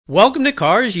Welcome to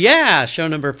Cars Yeah, show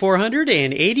number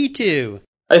 482.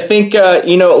 I think,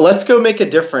 let's go make a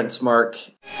difference, Mark.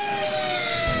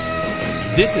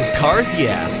 This is Cars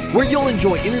Yeah, where you'll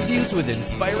enjoy interviews with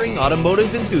inspiring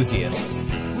automotive enthusiasts.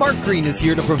 Mark Green is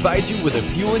here to provide you with a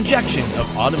fuel injection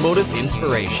of automotive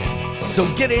inspiration. So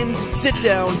get in, sit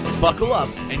down, buckle up,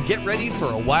 and get ready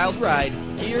for a wild ride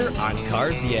here on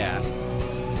Cars Yeah.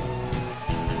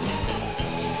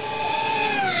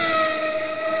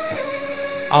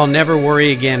 I'll never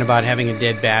worry again about having a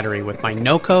dead battery with my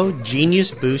NOCO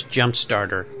Genius Boost Jump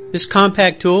Starter. This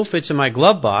compact tool fits in my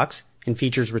glove box and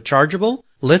features rechargeable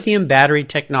lithium battery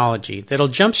technology that'll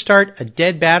jumpstart a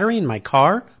dead battery in my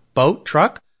car, boat,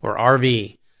 truck, or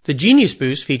RV. The Genius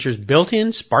Boost features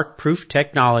built-in spark-proof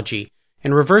technology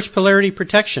and reverse polarity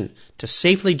protection to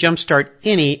safely jumpstart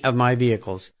any of my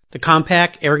vehicles. The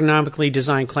compact, ergonomically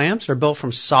designed clamps are built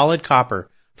from solid copper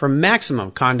for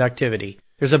maximum conductivity.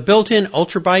 There's a built-in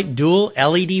ultra-bright dual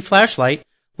LED flashlight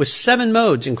with 7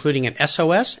 modes, including an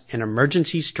SOS and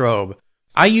emergency strobe.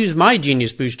 I use my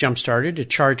Genius Boost Jump Starter to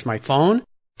charge my phone,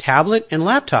 tablet, and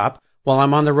laptop while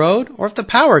I'm on the road or if the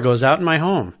power goes out in my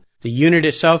home. The unit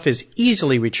itself is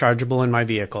easily rechargeable in my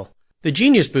vehicle. The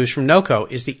Genius Boost from NOCO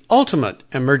is the ultimate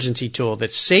emergency tool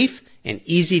that's safe and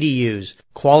easy to use.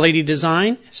 Quality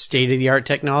design, state-of-the-art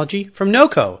technology from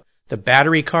NOCO, the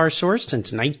battery car source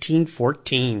since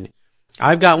 1914.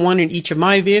 I've got one in each of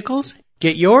my vehicles.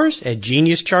 Get yours at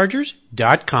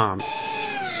geniuschargers.com.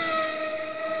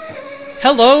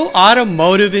 Hello,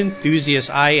 automotive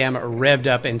enthusiasts. I am revved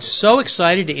up and so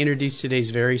excited to introduce today's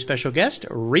very special guest,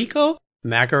 Rico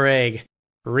Macareg.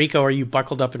 Rico, are you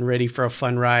buckled up and ready for a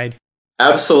fun ride?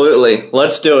 Absolutely.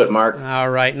 Let's do it, Mark. All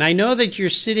right. And I know that you're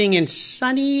sitting in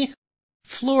sunny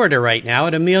Florida right now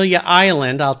at Amelia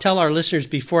Island. I'll tell our listeners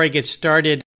before I get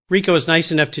started, Rico is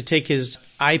nice enough to take his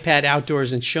iPad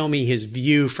outdoors and show me his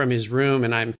view from his room,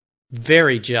 and I'm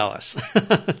very jealous.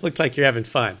 Looks like you're having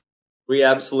fun. We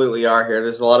absolutely are here.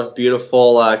 There's a lot of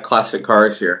beautiful classic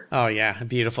cars here. Oh, yeah, a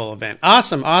beautiful event.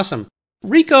 Awesome, awesome.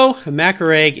 Rico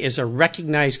Macareg is a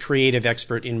recognized creative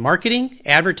expert in marketing,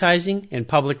 advertising, and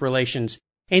public relations,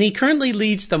 and he currently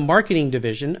leads the marketing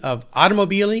division of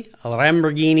Automobili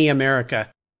Lamborghini America.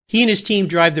 He and his team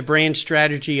drive the brand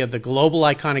strategy of the global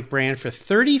iconic brand for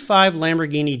 35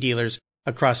 Lamborghini dealers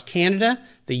across Canada,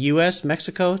 the U.S.,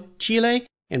 Mexico, Chile,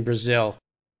 and Brazil.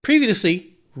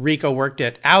 Previously, Rico worked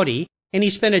at Audi, and he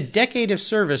spent a decade of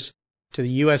service to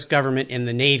the U.S. government in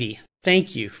the Navy.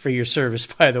 Thank you for your service,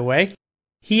 by the way.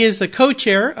 He is the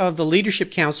co-chair of the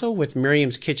Leadership Council with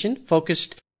Miriam's Kitchen,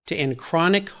 focused to end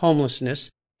chronic homelessness,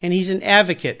 and he's an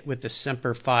advocate with the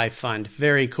Semper Fi Fund.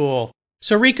 Very cool.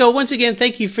 So, Rico, once again,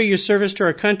 thank you for your service to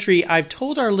our country. I've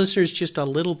told our listeners just a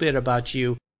little bit about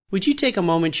you. Would you take a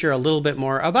moment to share a little bit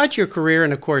more about your career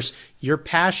and, of course, your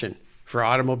passion for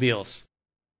automobiles?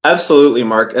 Absolutely,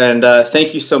 Mark. And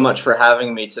thank you so much for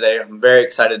having me today. I'm very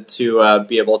excited to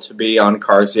be able to be on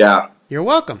Cars Yeah. You're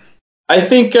welcome. I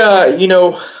think,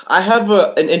 I have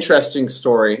an interesting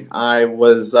story. I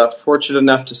was fortunate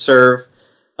enough to serve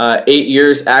 8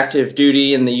 years active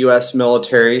duty in the U.S.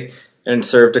 military and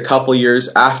served a couple years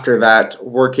after that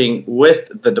working with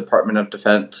the Department of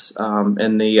Defense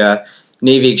in the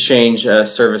Navy Exchange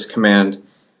Service Command,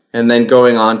 and then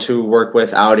going on to work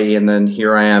with Audi, and then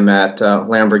here I am at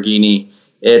Lamborghini.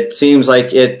 It seems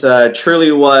like it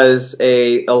truly was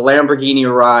a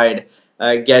Lamborghini ride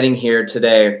getting here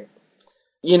today.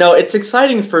 You know, it's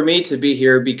exciting for me to be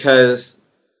here because,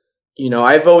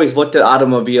 I've always looked at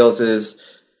automobiles as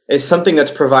something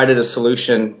that's provided a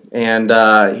solution and,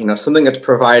 something that's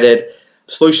provided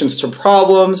solutions to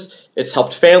problems. It's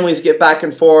helped families get back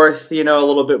and forth, a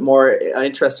little bit more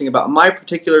interesting about my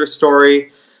particular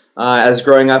story as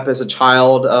growing up as a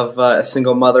child of a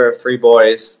single mother of 3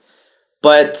 boys.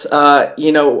 But,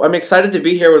 I'm excited to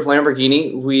be here with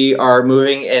Lamborghini. We are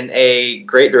moving in a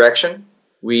great direction.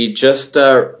 We just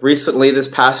recently, this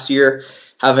past year,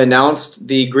 have announced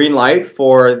the green light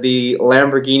for the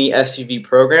Lamborghini SUV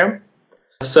program.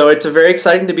 So it's very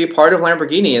exciting to be part of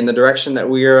Lamborghini in the direction that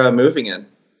we are moving in.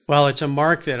 Well, it's a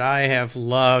mark that I have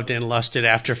loved and lusted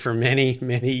after for many,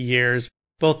 many years,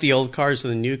 both the old cars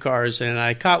and the new cars. And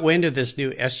I caught wind of this new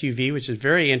SUV, which is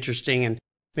very interesting, and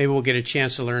maybe we'll get a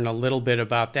chance to learn a little bit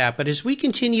about that. But as we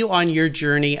continue on your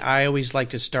journey, I always like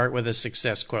to start with a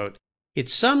success quote.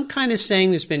 It's some kind of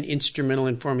saying that's been instrumental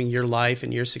in forming your life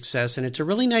and your success, and it's a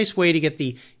really nice way to get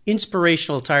the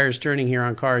inspirational tires turning here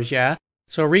on Cars Yeah.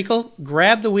 So, Rico,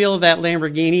 grab the wheel of that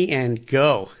Lamborghini and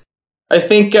go. I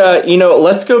think,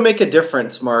 let's go make a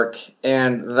difference, Mark.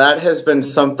 And that has been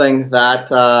something that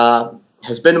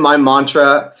has been my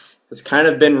mantra. It's kind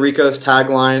of been Rico's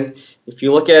tagline. If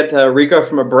you look at Rico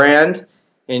from a brand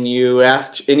and you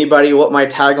ask anybody what my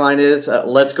tagline is,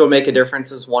 let's go make a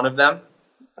difference is one of them.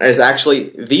 It's actually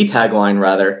the tagline,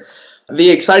 rather. The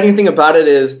exciting thing about it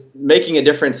is making a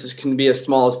difference can be as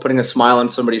small as putting a smile on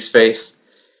somebody's face.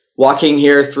 Walking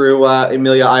here through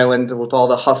Amelia Island with all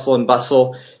the hustle and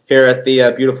bustle here at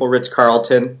the beautiful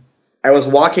Ritz-Carlton, I was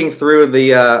walking through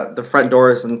the front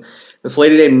doors, and this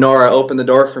lady named Nora opened the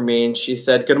door for me, and she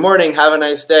said, "Good morning, have a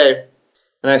nice day."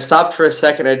 And I stopped for a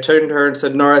second. I turned to her and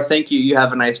said, "Nora, thank you. You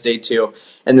have a nice day too."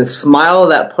 And the smile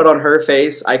that put on her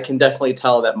face, I can definitely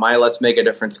tell that my Let's Make a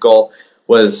Difference goal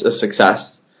was a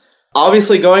success.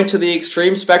 Obviously, going to the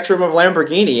extreme spectrum of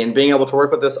Lamborghini and being able to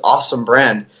work with this awesome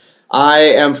brand, I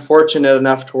am fortunate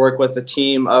enough to work with a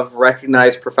team of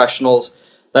recognized professionals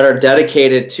that are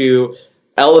dedicated to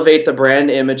elevate the brand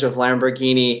image of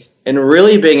Lamborghini and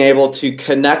really being able to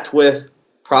connect with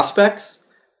prospects,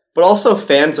 but also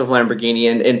fans of Lamborghini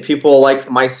and people like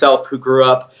myself who grew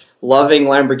up loving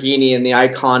Lamborghini and the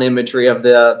icon imagery of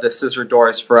the scissor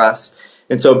doors for us.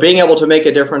 And so being able to make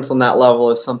a difference on that level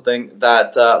is something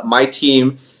that my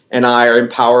team and I are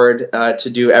empowered to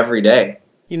do every day.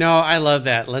 You know, I love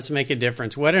that. Let's make a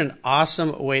difference. What an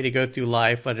awesome way to go through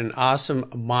life. What an awesome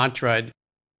mantra.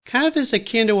 Kind of is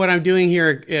akin to what I'm doing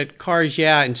here at Cars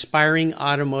Yeah, inspiring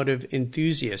automotive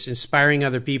enthusiasts, inspiring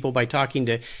other people by talking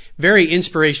to very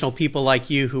inspirational people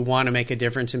like you who want to make a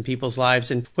difference in people's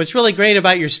lives. And what's really great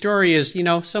about your story is, you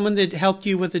know, someone that helped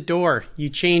you with the door. You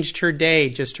changed her day,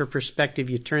 just her perspective.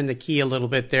 You turned the key a little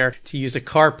bit there, to use a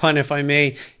car pun, if I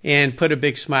may, and put a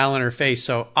big smile on her face.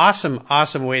 So awesome,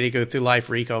 awesome way to go through life,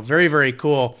 Rico. Very, very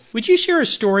cool. Would you share a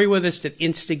story with us that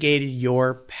instigated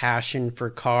your passion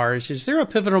for cars? Is there a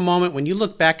pivotal moment when you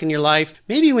look back in your life,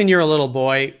 maybe when you're a little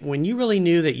boy, when you really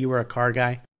knew that you were a car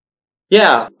guy?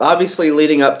 Yeah, obviously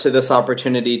leading up to this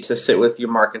opportunity to sit with you,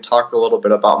 Mark, and talk a little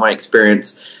bit about my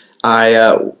experience,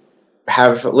 I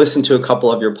have listened to a couple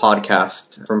of your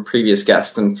podcasts from previous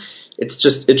guests, and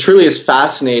it truly is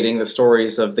fascinating, the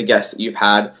stories of the guests that you've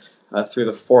had through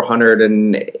the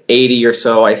 480 or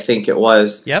so, I think it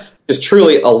was. Yep. It's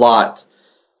truly a lot.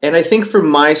 And I think for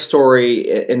my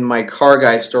story and my car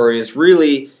guy story is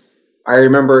really, I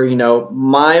remember, you know,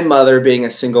 my mother being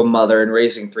a single mother and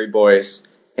raising 3 boys.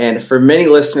 And for many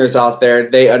listeners out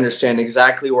there, they understand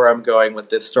exactly where I'm going with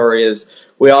this story is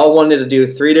we all wanted to do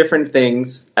 3 different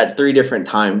things at 3 different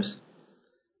times.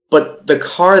 But the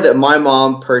car that my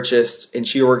mom purchased and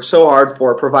she worked so hard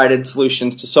for provided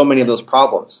solutions to so many of those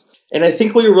problems. And I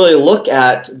think we really look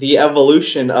at the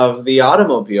evolution of the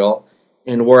automobile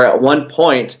and where at one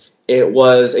point it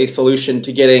was a solution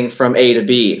to getting from A to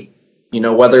B. You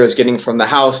know, whether it was getting from the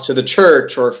house to the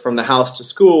church or from the house to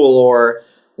school or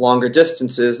longer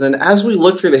distances. And as we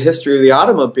look through the history of the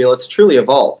automobile, it's truly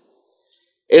evolved.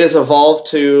 It has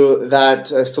evolved to that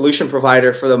solution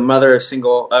provider for the mother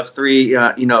of 3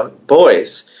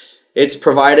 boys. It's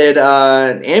provided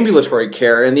ambulatory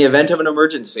care in the event of an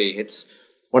emergency. It's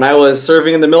when I was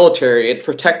serving in the military, it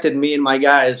protected me and my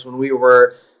guys when we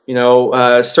were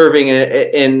serving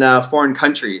in foreign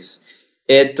countries.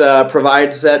 It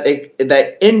provides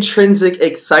that intrinsic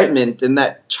excitement and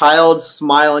that child's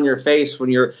smile on your face when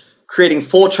you're creating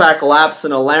full track laps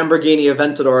in a Lamborghini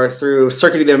Aventador through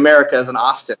Circuit of the Americas in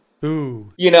Austin.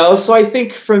 Ooh. You know, so I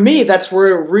think for me, that's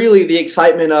where really the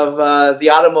excitement of the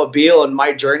automobile and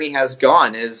my journey has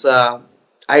gone is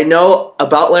I know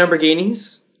about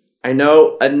Lamborghinis. I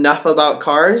know enough about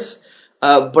cars.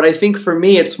 But I think for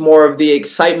me, it's more of the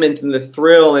excitement and the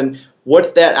thrill and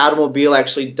what that automobile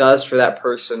actually does for that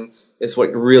person is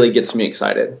what really gets me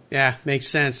excited. Yeah, makes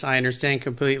sense. I understand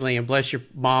completely. And bless your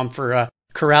mom for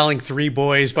corralling 3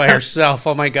 boys by herself.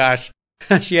 Oh my gosh.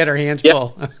 She had her hands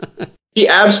full. She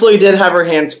absolutely did have her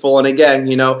hands full. And again,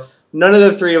 you know, none of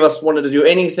the 3 of us wanted to do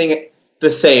anything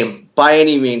the same by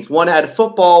any means. One had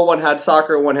football, one had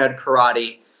soccer, one had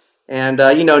karate. And,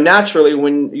 naturally,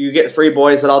 when you get 3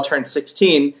 boys that all turn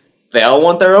 16, they all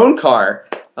want their own car.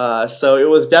 So it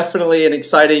was definitely an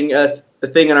exciting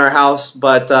thing in our house.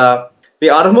 But the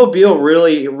automobile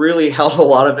really, really held a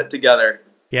lot of it together.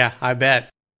 Yeah, I bet.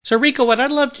 So, Rico, what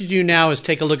I'd love to do now is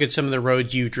take a look at some of the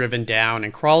roads you've driven down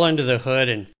and crawl under the hood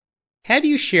and have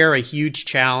you share a huge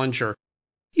challenge or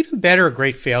even better, a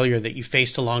great failure that you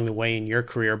faced along the way in your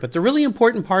career. But the really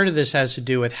important part of this has to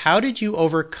do with how did you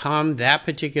overcome that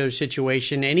particular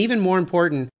situation? And even more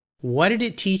important, what did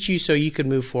it teach you so you could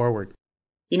move forward?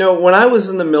 You know, when I was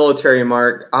in the military,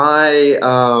 Mark, I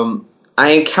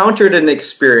encountered an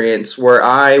experience where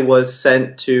I was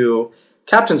sent to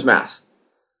Captain's Mast,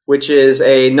 which is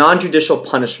a non-judicial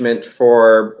punishment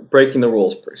for breaking the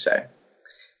rules, per se.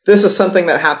 This is something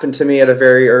that happened to me at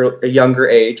a younger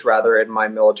age, rather, in my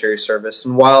military service.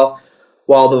 And while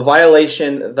the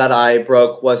violation that I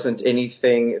broke wasn't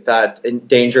anything that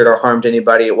endangered or harmed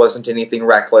anybody, it wasn't anything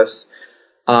reckless,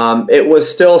 it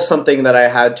was still something that I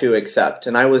had to accept,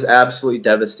 and I was absolutely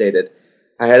devastated.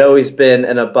 I had always been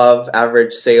an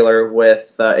above-average sailor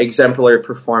with exemplary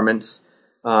performance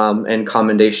and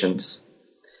commendations.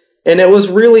 And it was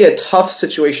really a tough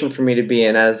situation for me to be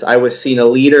in, as I was seen a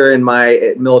leader in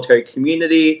my military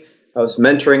community. I was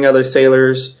mentoring other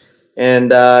sailors.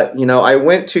 And, I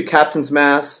went to Captain's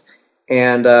Mass,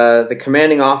 and the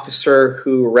commanding officer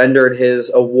who rendered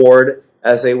his award,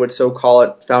 as they would so call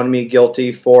it, found me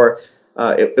guilty for,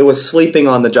 it was sleeping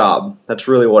on the job. That's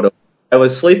really what it was. I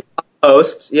was sleeping on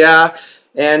post, yeah.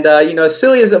 And, as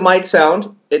silly as it might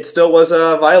sound, it still was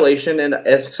a violation. And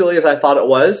as silly as I thought it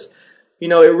was, it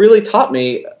really taught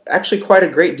me actually quite a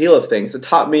great deal of things. It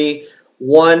taught me,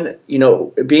 one,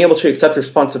 being able to accept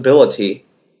responsibility,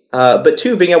 but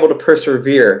two, being able to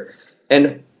persevere.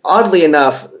 And oddly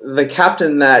enough, the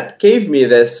captain that gave me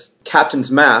this Captain's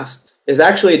Mass is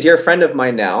actually a dear friend of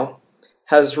mine now,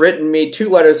 has written me 2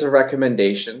 letters of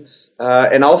recommendations,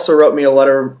 and also wrote me a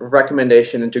letter of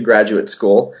recommendation into graduate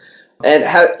school, and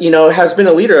has been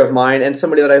a leader of mine and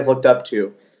somebody that I've looked up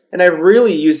to. And I've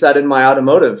really used that in my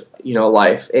automotive,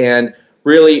 life, and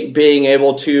really being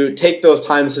able to take those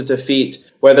times of defeat,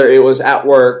 whether it was at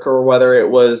work or whether it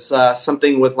was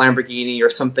something with Lamborghini or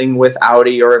something with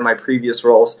Audi or in my previous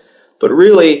roles, but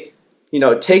really,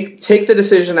 take the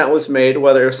decision that was made,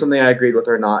 whether it was something I agreed with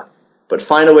or not, but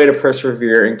find a way to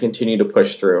persevere and continue to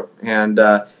push through. And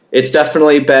it's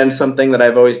definitely been something that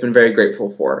I've always been very grateful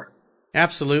for.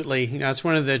 Absolutely. It's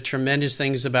one of the tremendous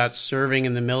things about serving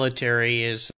in the military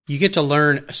is you get to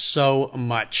learn so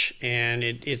much, and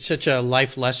it's such a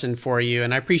life lesson for you.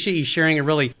 And I appreciate you sharing a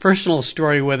really personal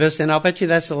story with us, and I'll bet you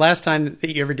that's the last time that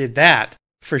you ever did that,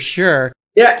 for sure.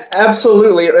 Yeah,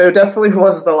 absolutely. It definitely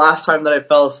was the last time that I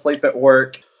fell asleep at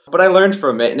work, but I learned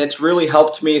from it, and it's really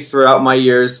helped me throughout my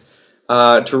years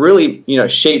to really,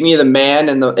 shape me the man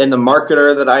and the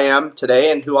marketer that I am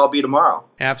today and who I'll be tomorrow.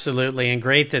 Absolutely, and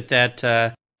great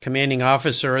that commanding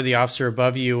officer or the officer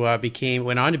above you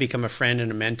went on to become a friend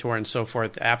and a mentor and so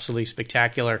forth. Absolutely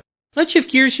spectacular. Let's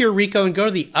shift gears here, Rico, and go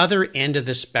to the other end of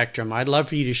the spectrum. I'd love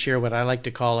for you to share what I like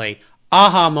to call a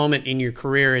aha moment in your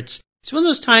career. It's one of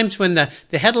those times when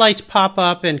the headlights pop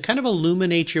up and kind of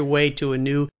illuminate your way to a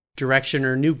new direction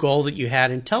or a new goal that you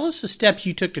had. And tell us the steps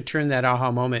you took to turn that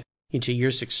aha moment into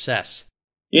your success.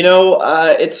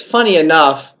 It's funny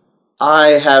enough, I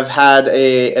have had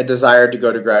a desire to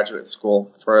go to graduate school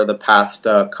for the past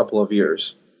couple of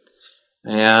years.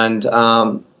 And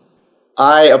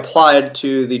I applied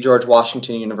to the George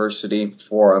Washington University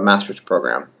for a master's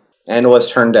program and was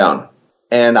turned down.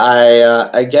 And I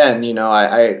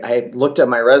looked at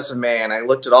my resume and I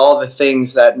looked at all the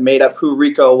things that made up who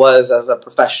Rico was as a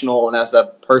professional and as a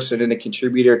person and a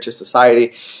contributor to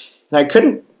society. And I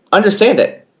couldn't understand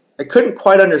it. I couldn't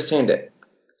quite understand it.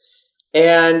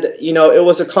 And, it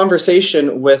was a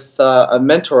conversation with a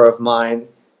mentor of mine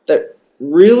that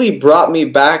really brought me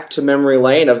back to memory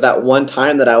lane of that one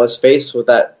time that I was faced with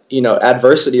that,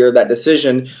 adversity or that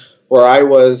decision where I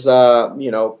was,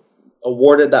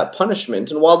 awarded that punishment.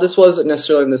 And while this wasn't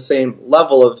necessarily in the same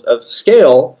level of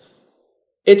scale,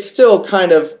 it still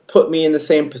kind of put me in the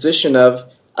same position of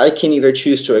I can either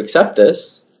choose to accept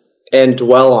this and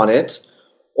dwell on it,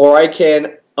 or I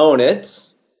can own it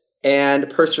and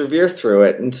persevere through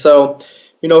it. And so,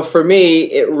 for me,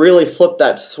 it really flipped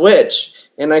that switch,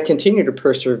 and I continue to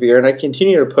persevere and I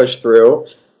continue to push through.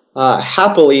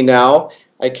 Happily now,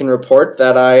 I can report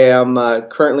that I am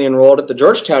currently enrolled at the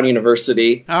Georgetown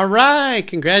University. All right.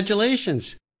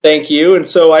 Congratulations. Thank you. And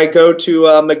so I go to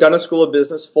McDonough School of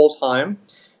Business full-time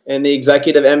in the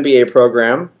Executive MBA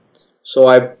program. So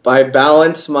I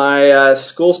balance my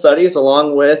school studies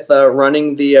along with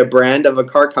running the brand of a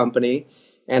car company,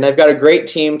 and I've got a great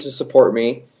team to support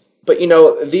me. But,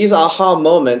 these aha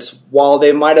moments, while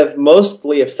they might have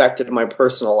mostly affected my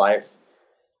personal life,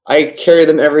 I carry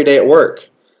them every day at work.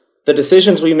 The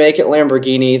decisions we make at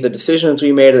Lamborghini, the decisions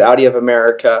we made at Audi of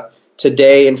America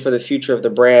today and for the future of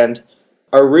the brand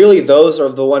are really those are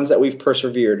the ones that we've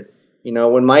persevered.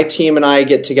 When my team and I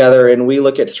get together and we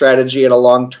look at strategy and a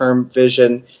long-term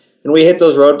vision and we hit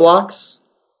those roadblocks,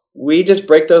 we just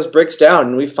break those bricks down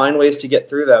and we find ways to get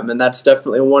through them. And that's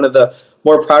definitely one of the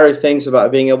more prouder things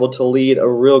about being able to lead a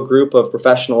real group of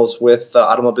professionals with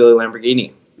Automobili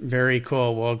Lamborghini. Very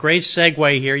cool. Well, great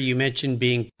segue here. You mentioned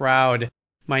being proud.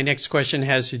 My next question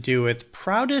has to do with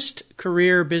proudest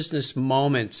career business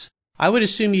moments. I would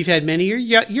assume you've had many.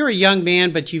 You're a young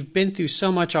man, but you've been through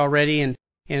so much already. And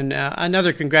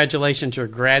another congratulations to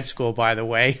grad school, by the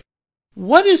way.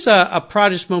 What is a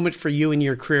proudest moment for you in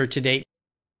your career to date?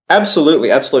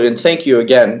 Absolutely, absolutely. And thank you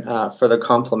again for the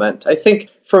compliment. I think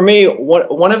for me,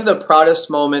 one of the proudest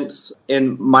moments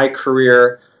in my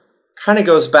career kind of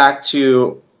goes back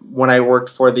to when I worked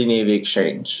for the Navy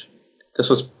Exchange.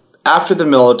 This was after the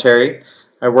military.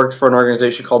 I worked for an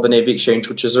organization called the Navy Exchange,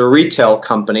 which is a retail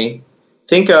company.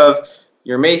 Think of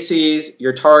your Macy's,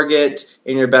 your Target,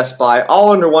 and your Best Buy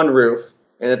all under one roof.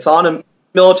 And it's on a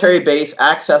military base,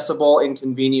 accessible and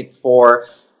convenient for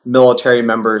military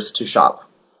members to shop.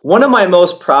 One of my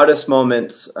most proudest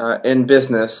moments in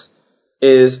business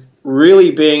is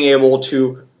really being able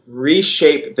to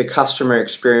reshape the customer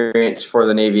experience for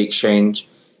the Navy Exchange,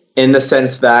 in the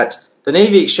sense that the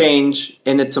Navy Exchange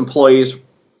and its employees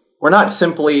were not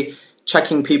simply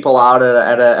checking people out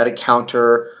at a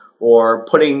counter or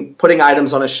putting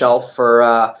items on a shelf for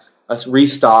a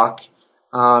restock,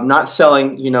 not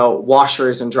selling,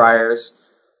 washers and dryers,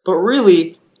 but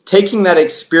really taking that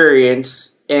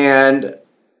experience and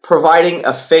providing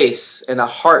a face and a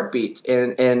heartbeat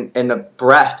and a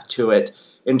breath to it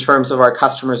in terms of our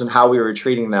customers and how we were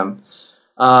treating them.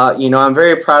 I'm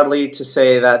very proudly to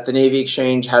say that the Navy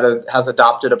Exchange has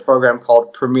adopted a program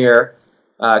called Premier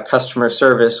Customer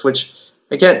Service, which,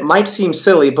 again, might seem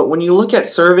silly, but when you look at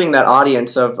serving that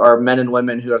audience of our men and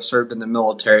women who have served in the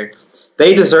military,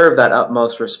 they deserve that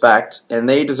utmost respect, and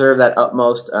they deserve that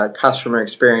utmost customer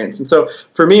experience. And so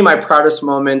for me, my proudest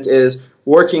moment is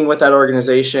working with that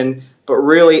organization, but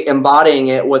really embodying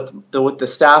it with the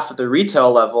staff at the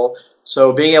retail level.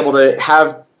 So being able to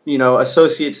have,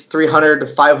 associates, 300 to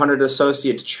 500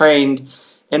 associates trained,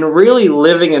 and really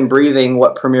living and breathing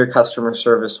what Premier Customer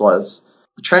Service was.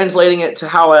 Translating it to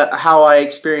how I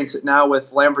experience it now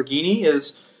with Lamborghini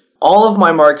is all of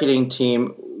my marketing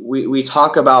team, we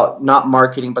talk about not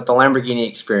marketing, but the Lamborghini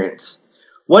experience.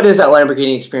 What does that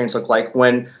Lamborghini experience look like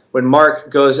when Mark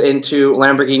goes into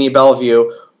Lamborghini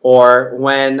Bellevue, or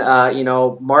when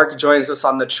Mark joins us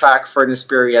on the track for an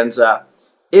Esperienza?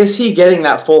 Is he getting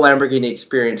that full Lamborghini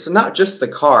experience? And not just the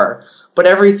car, but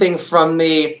everything from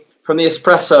the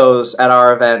espressos at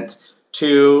our event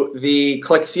to the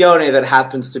collezione that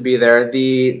happens to be there,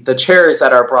 the chairs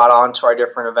that are brought on to our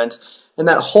different events, and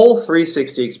that whole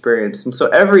 360 experience. And so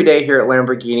every day here at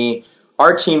Lamborghini,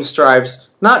 our team strives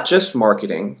not just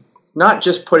marketing, not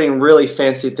just putting really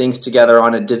fancy things together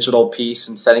on a digital piece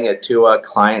and sending it to a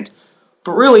client,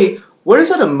 but really, what is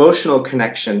that emotional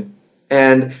connection?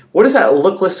 And what does that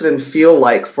look, listen, and feel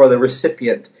like for the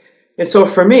recipient? And so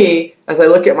for me, as I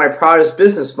look at my proudest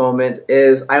business moment,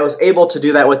 is I was able to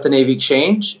do that with the Navy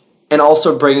Exchange, and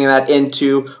also bringing that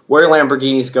into where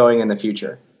Lamborghini's going in the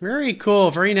future. Very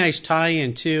cool. Very nice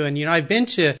tie-in, too. And, I've been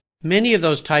to many of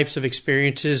those types of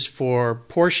experiences for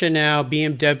Porsche now,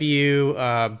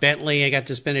 BMW, Bentley. I got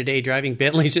to spend a day driving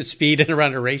Bentleys at speed and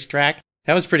around a racetrack.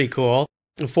 That was pretty cool.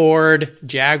 Ford,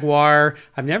 Jaguar.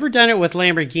 I've never done it with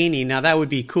Lamborghini. Now, that would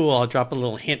be cool. I'll drop a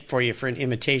little hint for you for an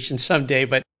imitation someday.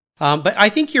 But I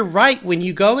think you're right. When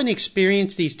you go and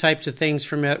experience these types of things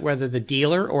from whether the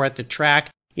dealer or at the track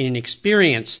in an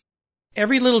experience,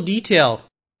 every little detail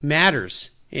matters.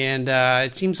 And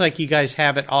it seems like you guys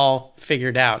have it all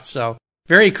figured out. So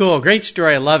very cool. Great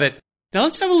story. I love it. Now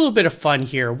let's have a little bit of fun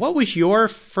here. What was your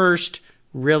first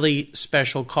really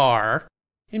special car?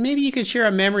 And maybe you could share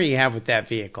a memory you have with that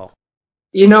vehicle.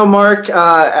 Mark,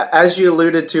 as you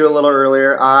alluded to a little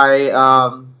earlier,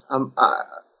 I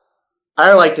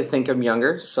like to think I'm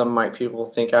younger. Some people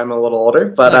think I'm a little older,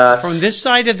 but look, from this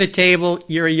side of the table,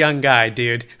 you're a young guy,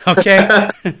 dude. Okay.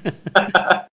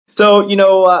 So,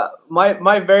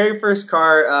 my very first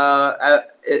car,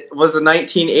 it was a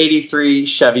 1983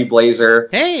 Chevy Blazer.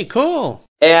 Hey, cool.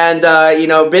 And,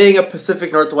 being a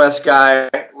Pacific Northwest guy,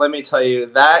 let me tell you,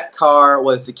 that car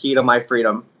was the key to my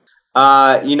freedom.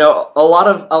 A lot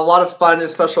of fun and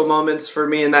special moments for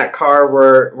me in that car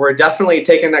were definitely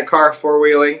taking that car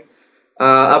four-wheeling,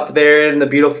 up there in the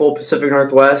beautiful Pacific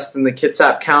Northwest in the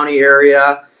Kitsap County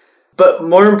area. But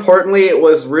more importantly, it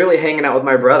was really hanging out with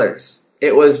my brothers.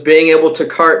 It was being able to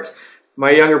cart my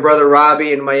younger brother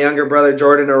Robbie and my younger brother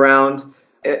Jordan around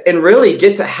and really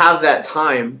get to have that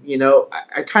time.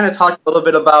 I kind of talked a little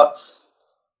bit about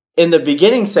in the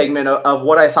beginning segment of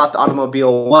what I thought the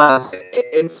automobile was.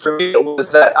 And for me, it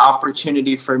was that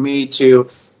opportunity for me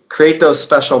to create those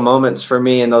special moments for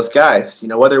me and those guys.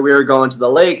 Whether we were going to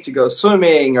the lake to go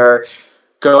swimming or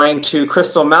going to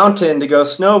Crystal Mountain to go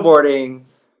snowboarding,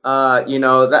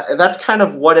 that's kind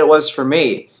of what it was for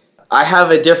me. I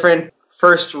have a different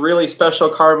first really special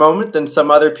car moment than some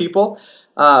other people.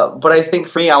 But I think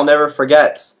for me, I'll never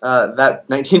forget that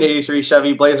 1983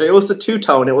 Chevy Blazer. It was the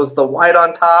two-tone. It was the white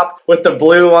on top with the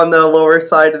blue on the lower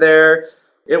side there.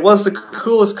 It was the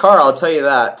coolest car, I'll tell you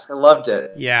that. I loved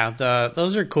it. Yeah,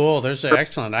 those are cool. Those are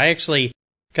excellent. I actually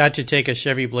got to take a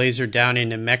Chevy Blazer down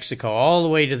into Mexico all the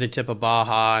way to the tip of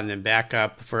Baja and then back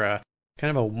up for a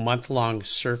kind of a month-long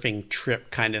surfing trip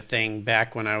kind of thing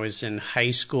back when I was in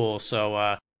high school.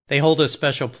 So they hold a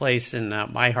special place in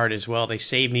my heart as well. They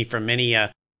saved me from many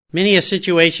a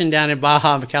situation down in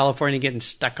Baja, California, getting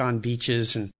stuck on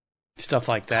beaches and stuff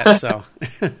like that. So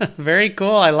very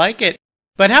cool. I like it.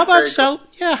 But how about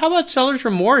how about seller's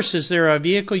remorse? Is there a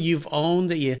vehicle you've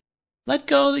owned that you let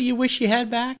go that you wish you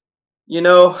had back? You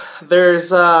know, there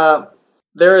is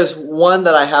one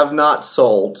that I have not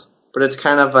sold, but it's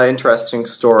kind of an interesting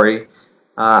story.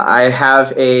 I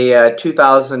have a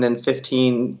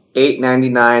 2015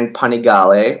 899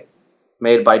 Panigale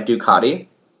made by Ducati.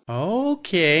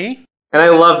 Okay. And I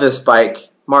love this bike,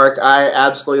 Mark. I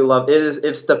absolutely love it.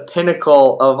 It's the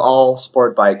pinnacle of all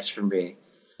sport bikes for me.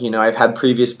 You know, I've had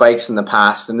previous bikes in the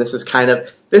past, and this is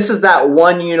that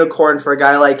one unicorn for a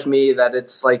guy like me that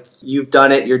it's like, you've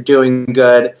done it, you're doing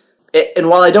good. And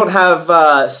while I don't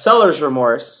have seller's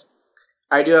remorse,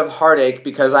 I do have heartache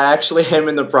because I actually am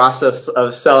in the process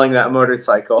of selling that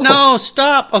motorcycle. No,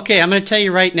 stop. Okay, I'm going to tell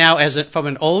you right now, from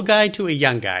an old guy to a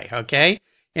young guy, okay?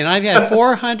 And I've had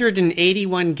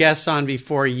 481 guests on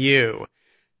before you.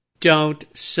 Don't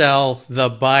sell the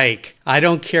bike. I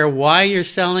don't care why you're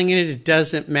selling it. It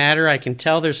doesn't matter. I can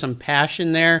tell there's some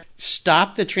passion there.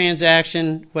 Stop the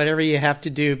transaction, whatever you have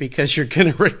to do, because you're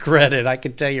going to regret it. I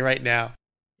can tell you right now.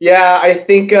 Yeah, I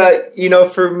think,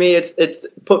 for me, it's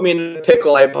put me in a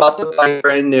pickle. I bought the bike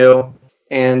brand new,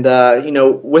 and,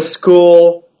 with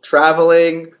school,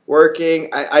 traveling, working,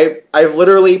 I've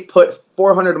literally put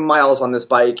 400 miles on this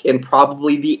bike in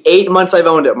probably the 8 months I've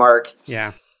owned it, Mark.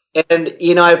 Yeah. And,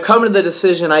 I've come to the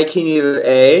decision I can either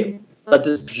A, let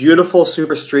this beautiful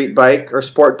super street bike, or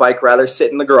sport bike rather,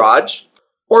 sit in the garage,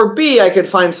 or B, I could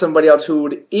find somebody else who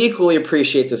would equally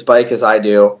appreciate this bike as I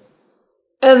do,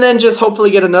 and then just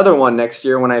hopefully get another one next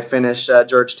year when I finish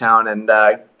Georgetown and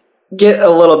get a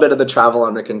little bit of the travel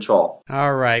under control.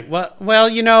 All right. Well,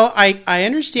 I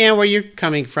understand where you're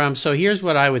coming from, so here's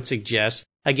what I would suggest.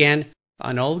 Again,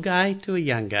 an old guy to a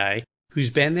young guy who's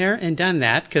been there and done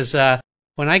that, because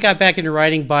when I got back into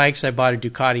riding bikes, I bought a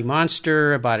Ducati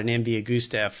Monster, I bought an MV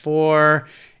Agusta F4,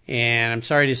 and I'm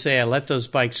sorry to say I let those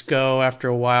bikes go after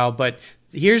a while, but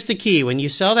here's the key. When you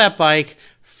sell that bike,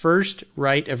 first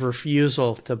right of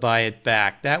refusal to buy it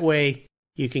back. That way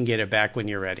you can get it back when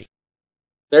you're ready.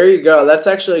 There you go. That's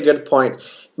actually a good point.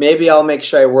 Maybe I'll make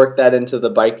sure I work that into the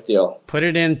bike deal. Put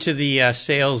it into the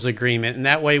sales agreement, and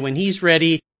that way when he's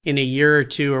ready in a year or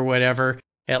two or whatever,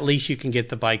 at least you can get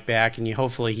the bike back, and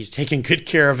hopefully he's taking good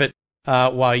care of it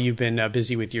while you've been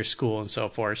busy with your school and so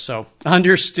forth. So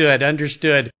understood.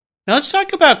 Now let's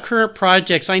talk about current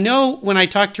projects. I know when I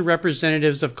talk to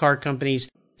representatives of car companies,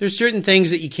 there's certain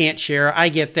things that you can't share. I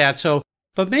get that.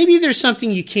 But maybe there's something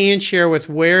you can share with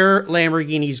where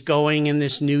Lamborghini's going in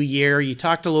this new year. You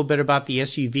talked a little bit about the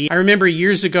SUV. I remember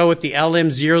years ago with the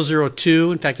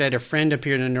LM002. In fact, I had a friend up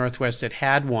here in the Northwest that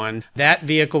had one. That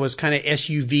vehicle was kind of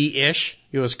SUV-ish.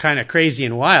 It was kind of crazy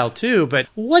and wild too. But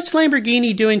what's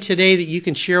Lamborghini doing today that you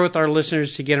can share with our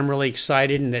listeners to get them really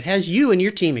excited and that has you and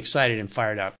your team excited and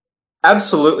fired up?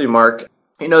 Absolutely, Mark.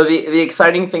 The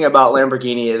exciting thing about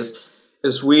Lamborghini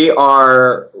is we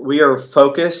are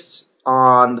focused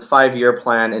on the 5-year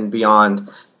plan and beyond.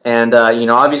 And,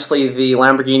 obviously the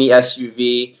Lamborghini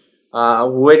SUV,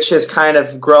 which has kind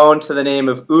of grown to the name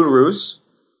of Urus,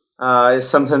 is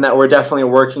something that we're definitely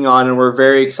working on, and we're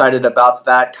very excited about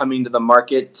that coming to the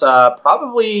market,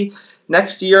 probably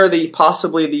next year,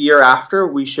 possibly the year after.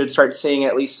 We should start seeing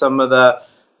at least some of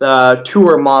the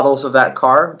tour models of that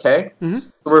car, okay? Mm-hmm.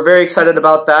 We're very excited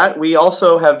about that. We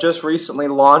also have just recently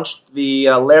launched the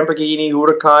Lamborghini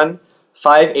Huracan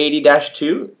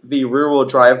 580-2, the rear-wheel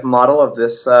drive model of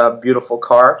this beautiful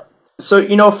car.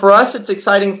 So, for us, it's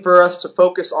exciting for us to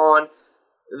focus on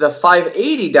the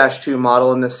 580-2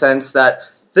 model in the sense that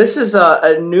this is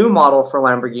a new model for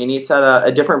Lamborghini. It's at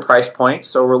a different price point,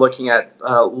 so we're looking at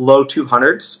low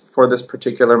 200s for this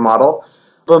particular model.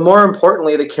 But more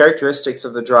importantly, the characteristics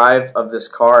of the drive of this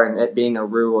car and it being a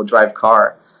rear-wheel drive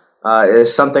car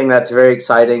is something that's very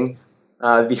exciting.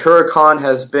 The Huracan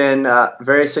has been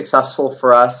very successful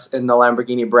for us in the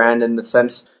Lamborghini brand in the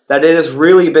sense that it has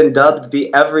really been dubbed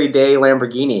the everyday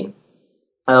Lamborghini.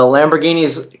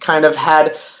 Lamborghini's kind of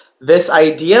had this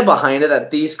idea behind it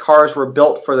that these cars were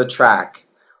built for the track,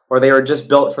 or they were just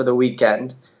built for the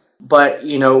weekend. But,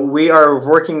 we are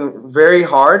working very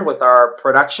hard with our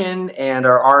production and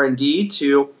our R&D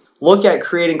to look at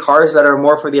creating cars that are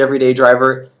more for the everyday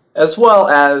driver, as well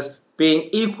as being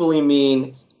equally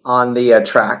mean on the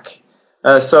track.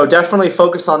 So definitely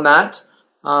focus on that.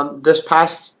 This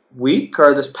past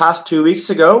 2 weeks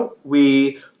ago,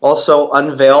 we also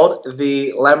unveiled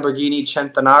the Lamborghini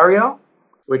Centenario,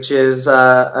 which is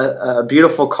a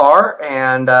beautiful car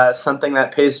and something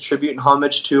that pays tribute and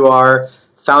homage to our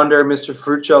founder, Mr.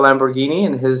 Ferruccio Lamborghini,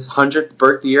 in his 100th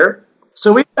birth year.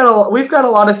 So we've got a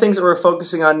lot of things that we're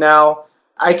focusing on now.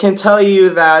 I can tell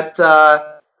you that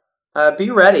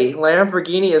be ready.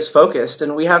 Lamborghini is focused,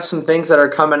 and we have some things that are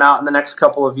coming out in the next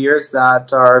couple of years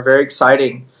that are very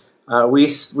exciting.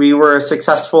 We were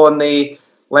successful in the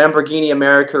Lamborghini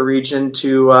America region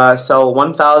to sell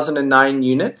 1,009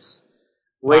 units,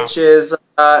 which is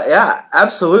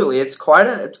absolutely, it's quite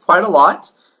a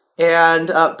lot, and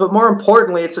but more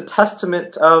importantly, it's a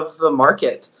testament of the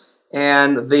market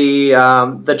and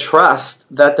the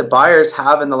trust that the buyers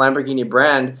have in the Lamborghini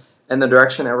brand and the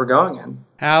direction that we're going in.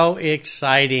 How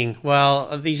exciting.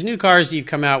 Well, these new cars you've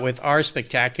come out with are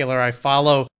spectacular. I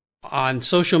follow on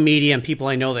social media and people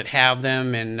I know that have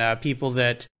them and people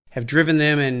that have driven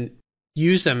them and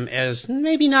use them as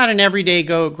maybe not an everyday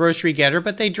grocery getter,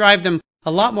 but they drive them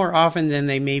a lot more often than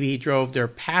they maybe drove their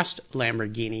past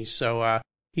Lamborghinis. So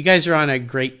you guys are on a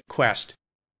great quest.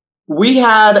 We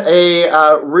had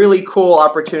a really cool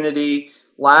opportunity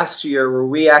last year where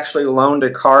we actually loaned a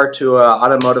car to an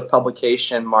automotive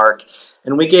publication, Mark,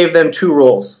 and we gave them 2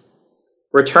 rules.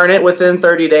 Return it within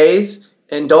 30 days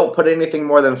and don't put anything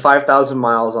more than 5,000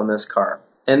 miles on this car.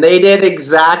 And they did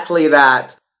exactly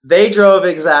that. They drove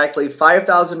exactly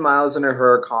 5,000 miles in a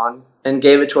Huracan and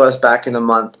gave it to us back in a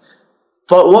month.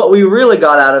 But what we really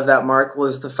got out of that, Mark,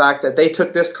 was the fact that they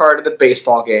took this car to the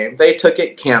baseball game. They took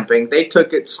it camping. They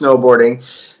took it snowboarding.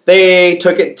 They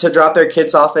took it to drop their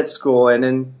kids off at school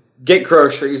and get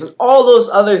groceries and all those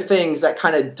other things that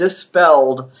kind of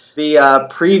dispelled the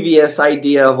previous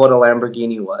idea of what a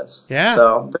Lamborghini was. Yeah.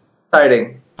 So,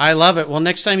 exciting. I love it. Well,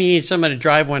 next time you need someone to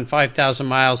drive one 5,000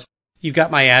 miles, you've got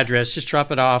my address. Just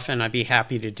drop it off, and I'd be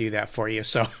happy to do that for you.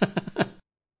 So,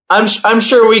 I'm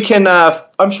sure we can.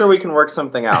 I'm sure we can work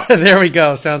something out. There we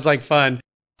go. Sounds like fun.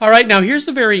 All right. Now, here's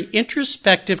a very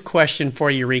introspective question for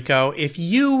you, Rico. If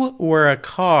you were a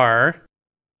car,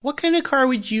 what kind of car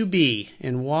would you be,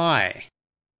 and why?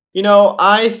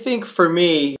 I think for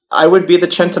me, I would be the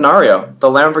Centenario, the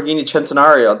Lamborghini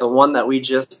Centenario, the one that we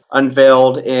just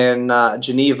unveiled in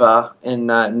Geneva in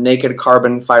naked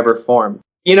carbon fiber form.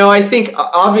 I think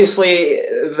obviously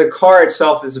the car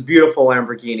itself is a beautiful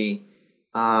Lamborghini.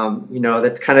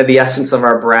 That's kind of the essence of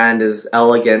our brand is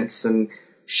elegance and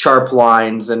sharp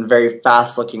lines and very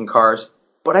fast looking cars.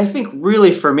 But I think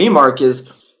really for me, Mark,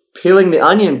 is peeling the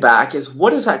onion back is what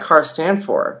does that car stand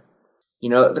for?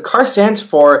 The car stands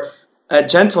for a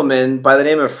gentleman by the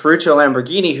name of Ferruccio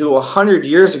Lamborghini who 100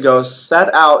 years ago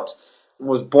set out,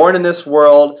 was born in this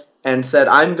world and said,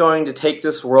 I'm going to take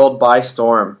this world by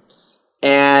storm.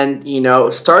 And,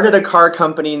 started a car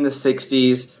company in the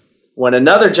 60s when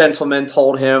another gentleman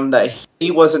told him that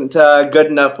he wasn't good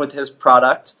enough with his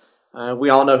product. We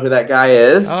all know who that guy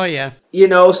is. Oh, yeah.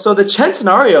 So the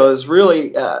Centenario is really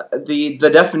the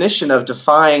definition of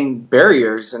defying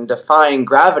barriers and defying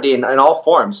gravity in all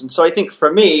forms. And so I think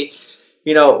for me,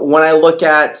 when I look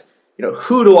at,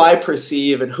 who do I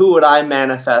perceive and who would I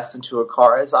manifest into a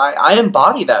car, is I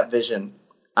embody that vision.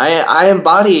 I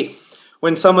embody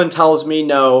when someone tells me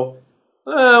no,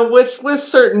 with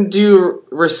certain due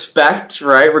respect,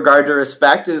 right, regard to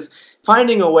respect, is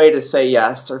finding a way to say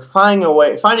yes or finding a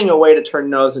way to turn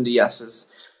no's into yeses.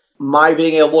 My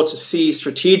being able to see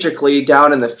strategically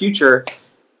down in the future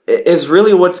is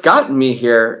really what's gotten me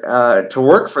here to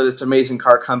work for this amazing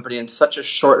car company in such a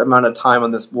short amount of time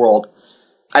on this world.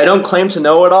 I don't claim to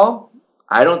know it all.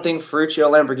 I don't think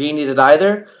Ferruccio Lamborghini did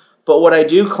either. But what I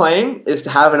do claim is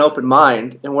to have an open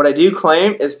mind. And what I do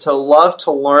claim is to love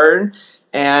to learn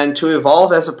and to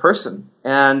evolve as a person.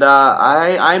 And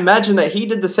I imagine that he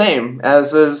did the same,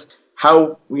 as is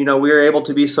how we were able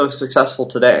to be so successful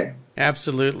today.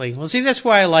 Absolutely. Well, see, that's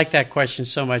why I like that question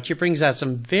so much. It brings out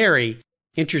some very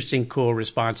interesting, cool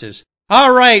responses.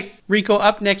 All right, Rico,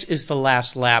 up next is the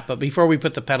last lap. But before we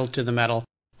put the pedal to the metal,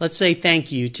 let's say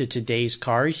thank you to today's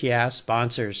Cars Yeah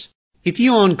sponsors. If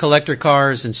you own collector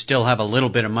cars and still have a little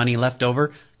bit of money left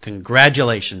over,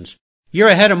 congratulations. You're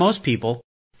ahead of most people.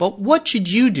 But what should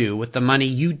you do with the money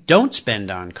you don't spend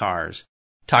on cars?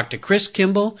 Talk to Chris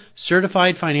Kimball,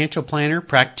 certified financial planner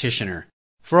practitioner.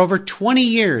 For over 20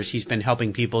 years, he's been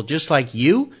helping people just like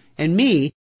you and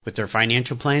me with their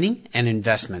financial planning and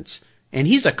investments. And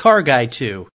he's a car guy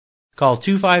too. Call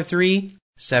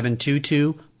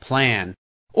 253-722-PLAN.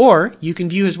 Or you can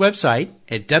view his website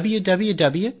at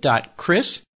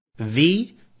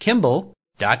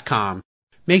www.chrisvkimball.com.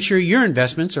 Make sure your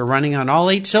investments are running on all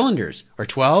 8 cylinders, or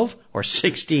 12, or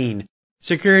 16.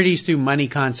 Securities through Money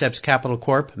Concepts Capital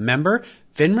Corp. Member,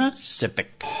 FINRA SIPC.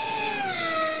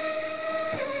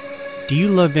 Do you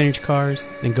love vintage cars?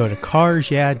 Then go to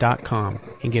carsyeah.com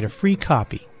and get a free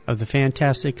copy of the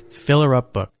fantastic Filler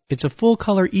Up book. It's a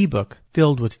full-color ebook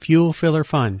filled with fuel filler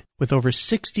fun, with over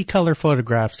 60 color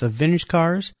photographs of vintage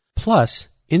cars, plus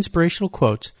inspirational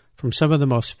quotes from some of the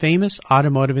most famous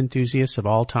automotive enthusiasts of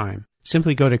all time.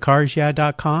 Simply go to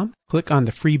carsyeah.com, click on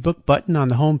the free book button on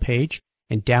the home page,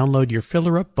 and download your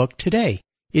Filler Up book today.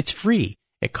 It's free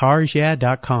at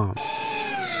carsyeah.com.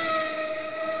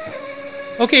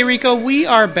 Okay, Rico, we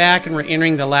are back and we're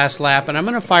entering the last lap, and I'm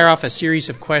going to fire off a series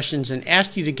of questions and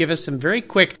ask you to give us some very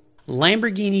quick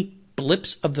Lamborghini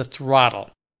blips of the throttle.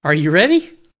 Are you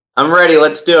ready? I'm ready.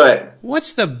 Let's do it.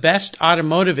 What's the best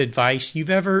automotive advice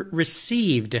you've ever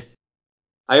received?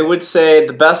 I would say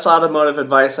the best automotive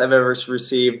advice I've ever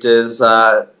received is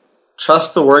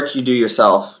trust the work you do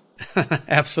yourself.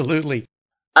 Absolutely.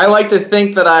 I like to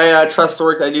think that I trust the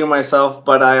work I do myself,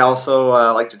 but I also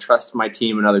like to trust my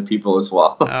team and other people as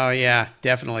well. Oh, yeah,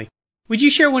 definitely. Would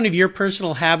you share one of your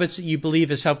personal habits that you believe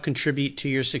has helped contribute to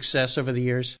your success over the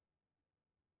years?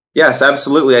 Yes,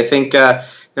 absolutely. I think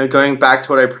going back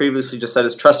to what I previously just said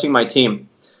is trusting my team,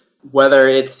 whether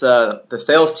it's the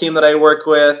sales team that I work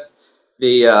with,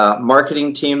 the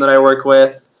marketing team that I work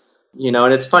with,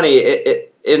 and it's funny,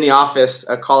 in the office,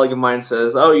 a colleague of mine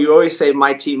says, "Oh, you always say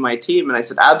my team," and I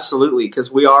said, "Absolutely,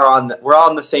 because we're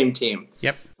on the same team."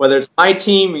 Yep. Whether it's my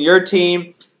team, your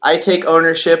team, I take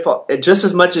ownership just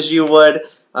as much as you would,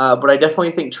 but I definitely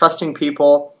think trusting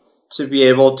people to be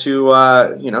able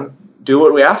to, do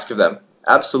what we ask of them.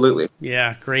 Absolutely.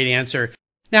 Yeah, great answer.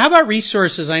 Now, how about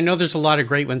resources? I know there's a lot of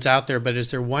great ones out there, but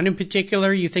is there one in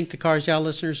particular you think the Cars Yeah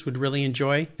listeners would really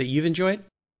enjoy, that you've enjoyed?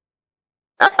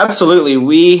 Absolutely.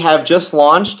 We have just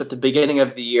launched at the beginning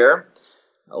of the year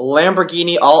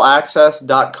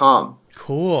LamborghiniAllAccess.com.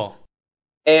 Cool.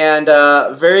 And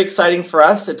very exciting for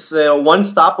us. It's a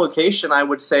one-stop location, I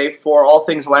would say, for all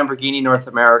things Lamborghini North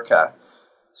America.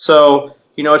 So,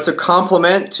 it's a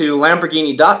complement to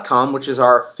Lamborghini.com, which is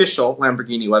our official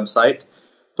Lamborghini website.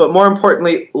 But more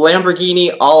importantly,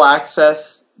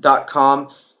 LamborghiniAllAccess.com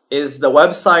is the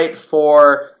website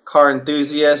for car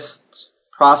enthusiasts,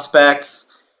 prospects,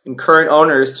 and current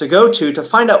owners to go to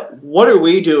find out what are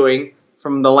we doing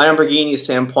from the Lamborghini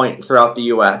standpoint throughout the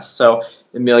U.S. So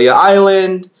Amelia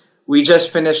Island, we just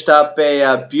finished up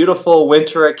a beautiful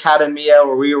winter Academia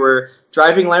where we were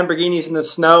driving Lamborghinis in the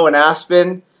snow in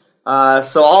Aspen.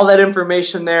 So all that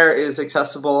information there is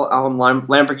accessible on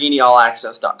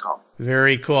LamborghiniAllAccess.com.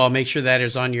 Very cool. I'll make sure that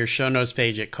is on your show notes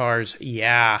page at Cars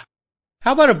Yeah.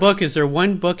 How about a book? Is there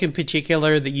one book in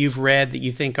particular that you've read that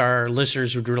you think our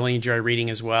listeners would really enjoy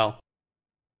reading as well?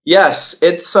 Yes,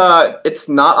 it's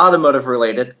not automotive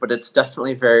related, but it's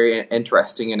definitely very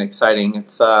interesting and exciting.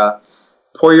 It's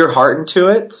Pour Your Heart Into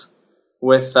It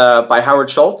by Howard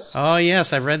Schultz. Oh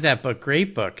yes, I've read that book.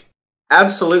 Great book.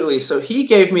 Absolutely. So he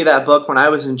gave me that book when I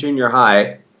was in junior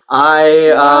high.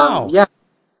 I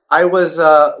was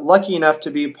lucky enough to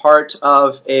be part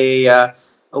of a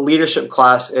leadership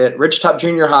class at Ridgetop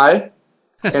Junior High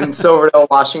in Silverdale,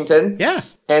 Washington. Yeah.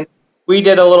 And we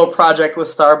did a little project with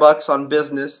Starbucks on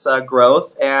business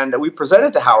growth, and we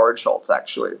presented to Howard Schultz,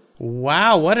 actually.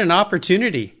 Wow, what an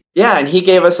opportunity. Yeah, and he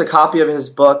gave us a copy of his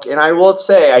book, and I will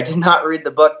say I did not read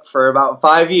the book for about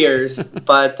 5 years,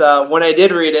 but when I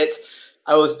did read it,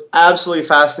 I was absolutely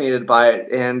fascinated by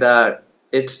it, and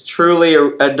it's truly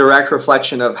a direct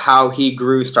reflection of how he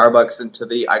grew Starbucks into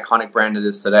the iconic brand it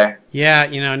is today. Yeah,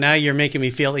 now you're making me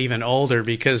feel even older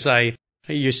because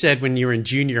you said when you were in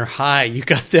junior high, you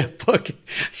got that book.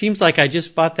 Seems like I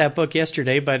just bought that book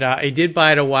yesterday, but I did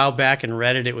buy it a while back and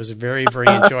read it. It was very, very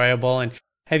enjoyable. And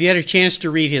have you had a chance to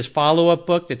read his follow-up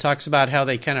book that talks about how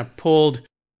they kind of pulled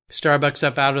Starbucks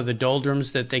up out of the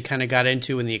doldrums that they kind of got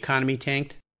into when the economy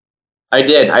tanked? I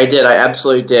did. I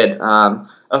absolutely did. A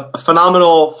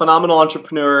phenomenal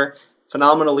entrepreneur,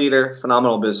 phenomenal leader,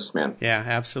 phenomenal businessman. Yeah,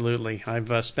 absolutely.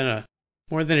 I've spent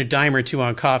more than a dime or two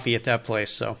on coffee at that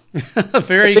place, so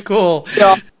very cool.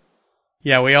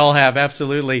 Yeah, we all have,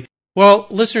 absolutely. Well,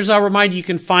 listeners, I'll remind you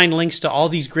can find links to all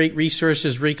these great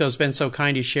resources Rico's been so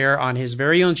kind to share on his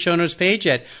very own show notes page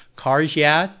at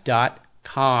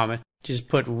carsyeah.com. Just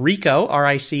put Rico,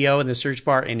 R-I-C-O, in the search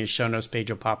bar, and his show notes page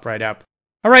will pop right up.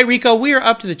 All right, Rico, we are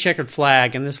up to the checkered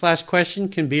flag, and this last question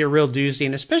can be a real doozy,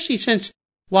 and especially since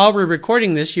while we're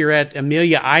recording this, you're at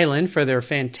Amelia Island for their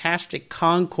fantastic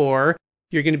Concours.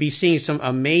 You're going to be seeing some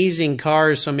amazing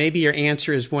cars, so maybe your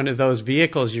answer is one of those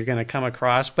vehicles you're going to come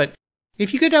across. But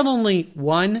if you could have only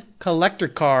one collector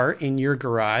car in your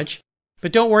garage,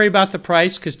 but don't worry about the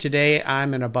price, because today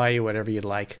I'm going to buy you whatever you'd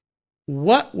like.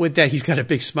 What would that, he's got a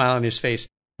big smile on his face,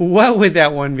 what would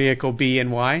that one vehicle be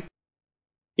and why?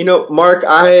 Mark,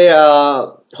 I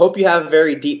hope you have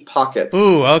very deep pockets.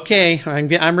 Ooh, okay,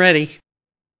 I'm ready.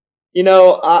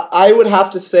 I would have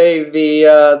to say the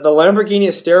Lamborghini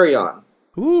Asterion.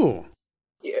 Ooh.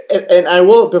 And I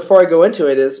will, before I go into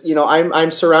it, is,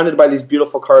 I'm surrounded by these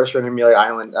beautiful cars here in Amelia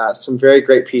Island, some very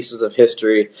great pieces of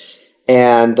history,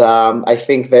 and I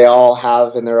think they all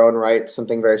have in their own right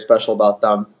something very special about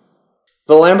them.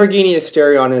 The Lamborghini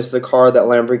Asterion is the car that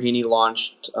Lamborghini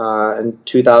launched in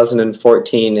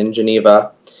 2014 in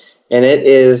Geneva, and it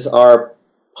is our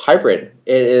hybrid.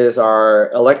 It is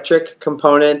our electric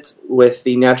component with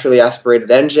the naturally aspirated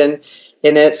engine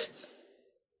in it.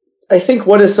 I think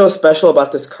what is so special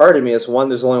about this car to me is, one,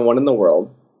 there's only one in the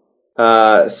world.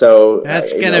 So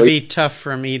that's going to be tough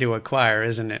for me to acquire,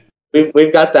 isn't it?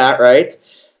 We've got that, right?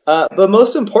 But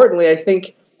most importantly, I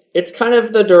think it's kind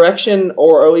of the direction,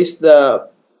 or at least the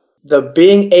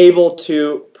being able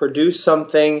to produce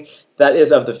something that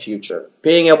is of the future.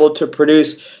 Being able to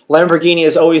produce, Lamborghini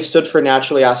has always stood for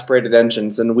naturally aspirated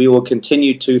engines, and we will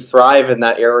continue to thrive in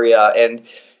that area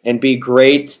and be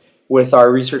great with our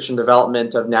research and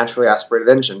development of naturally aspirated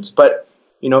engines. But,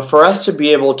 for us to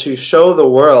be able to show the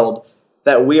world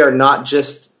that we are not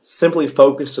just simply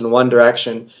focused in one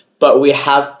direction, but we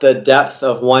have the depth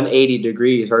of 180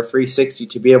 degrees or 360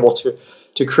 to be able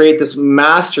to create this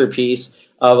masterpiece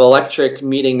of electric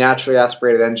meeting naturally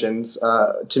aspirated engines,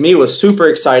 to me was super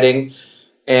exciting.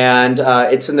 And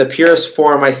it's in the purest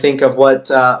form, I think, of what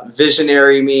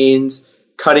visionary means,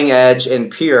 cutting edge,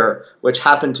 and pure, which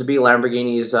happen to be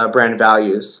Lamborghini's brand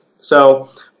values.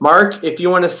 So, Mark, if you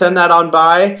want to send that on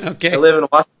by, okay. I live in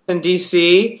Washington,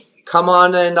 D.C., come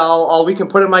on and we can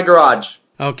put it in my garage.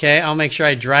 Okay, I'll make sure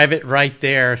I drive it right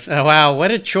there. Oh, wow, what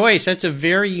a choice. That's a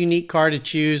very unique car to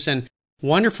choose, and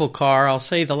wonderful car. I'll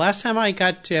say the last time I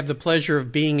got to have the pleasure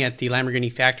of being at the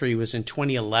Lamborghini factory was in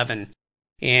 2011,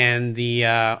 and the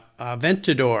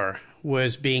Aventador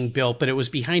was being built, but it was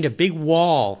behind a big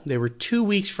wall. They were 2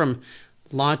 weeks from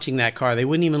launching that car. They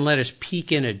wouldn't even let us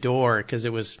peek in a door because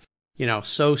it was,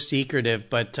 so secretive.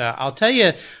 But I'll tell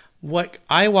you what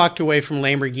I walked away from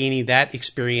Lamborghini, that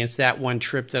experience, that one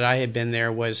trip that I had been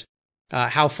there, was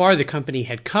how far the company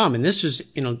had come. And this was,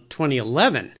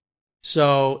 2011.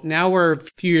 So now we're a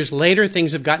few years later,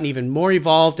 things have gotten even more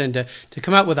evolved, and to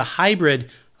come out with a hybrid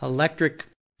electric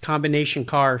combination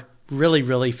car, really,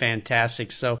 really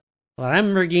fantastic. So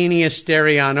Lamborghini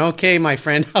Asterion. Okay, my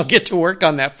friend, I'll get to work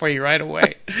on that for you right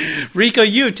away. Rico,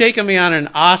 you've taken me on an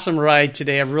awesome ride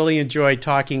today. I've really enjoyed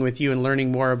talking with you and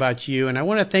learning more about you, and I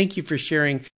want to thank you for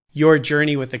sharing your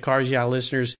journey with the Cars Yeah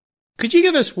listeners. Could you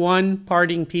give us one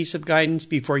parting piece of guidance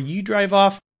before you drive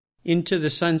off into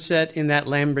the sunset in that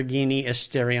Lamborghini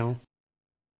Asterion?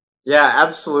 Yeah,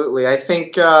 absolutely. I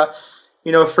think,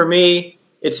 for me,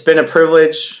 it's been a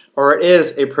privilege, or it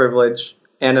is a privilege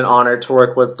and an honor to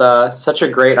work with such a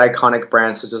great, iconic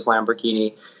brand such as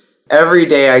Lamborghini. Every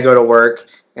day I go to work,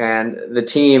 and the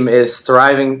team is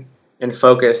thriving and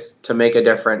focused to make a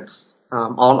difference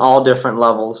on all different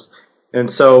levels. And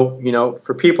so,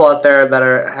 for people out there that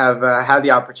have had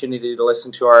the opportunity to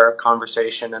listen to our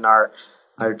conversation and our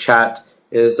chat,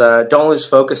 is don't lose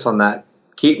focus on that.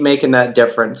 Keep making that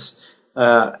difference.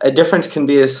 A difference can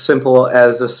be as simple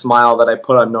as the smile that I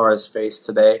put on Nora's face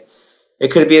today.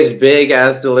 It could be as big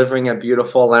as delivering a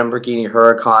beautiful Lamborghini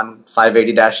Huracan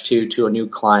 580-2 to a new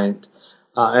client,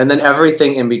 and then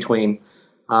everything in between.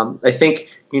 I think,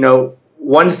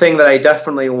 one thing that I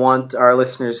definitely want our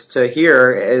listeners to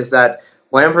hear is that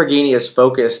Lamborghini is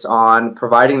focused on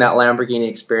providing that Lamborghini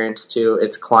experience to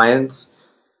its clients,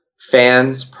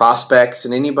 fans, prospects,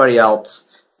 and anybody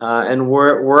else. And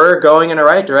we're going in the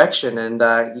right direction,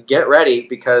 and get ready,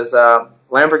 because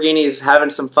Lamborghini is having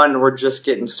some fun, and we're just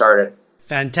getting started.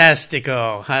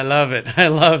 Fantastico. I love it. I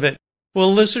love it.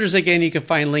 Well, listeners, again, you can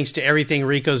find links to everything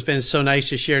Rico's been so nice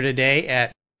to share today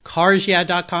at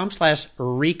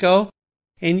carsyeah.com/Rico.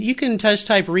 And you can just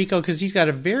type Rico because he's got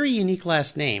a very unique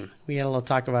last name. We had a little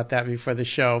talk about that before the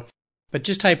show. But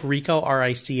just type Rico,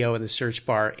 R-I-C-O, in the search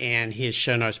bar, and his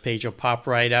show notes page will pop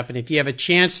right up. And if you have a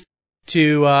chance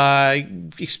to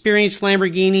experience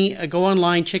Lamborghini, go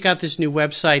online, check out this new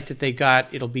website that they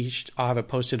got. I'll have it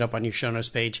posted up on your show notes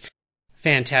page.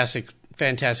 Fantastic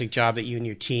fantastic job that you and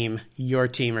your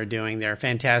team are doing there.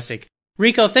 Fantastic.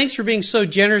 Rico, thanks for being so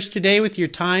generous today with your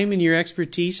time and your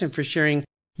expertise and for sharing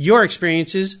your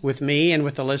experiences with me and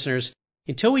with the listeners.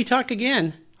 Until we talk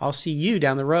again, I'll see you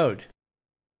down the road.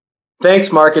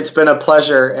 Thanks, Mark. It's been a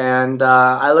pleasure, and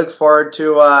I look forward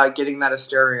to getting that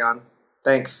Asterion.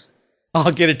 Thanks.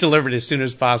 I'll get it delivered as soon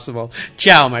as possible.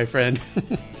 Ciao, my friend.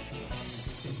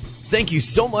 Thank you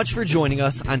so much for joining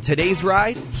us on today's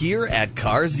ride here at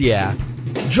Cars Yeah.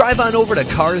 Drive on over to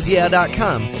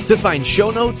carsyeah.com to find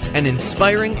show notes and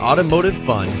inspiring automotive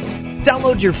fun.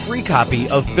 Download your free copy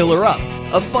of Filler Up,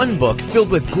 a fun book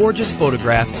filled with gorgeous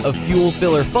photographs of fuel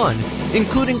filler fun,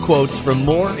 including quotes from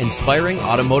more inspiring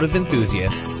automotive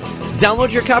enthusiasts.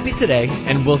 Download your copy today,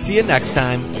 and we'll see you next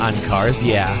time on Cars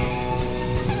Yeah.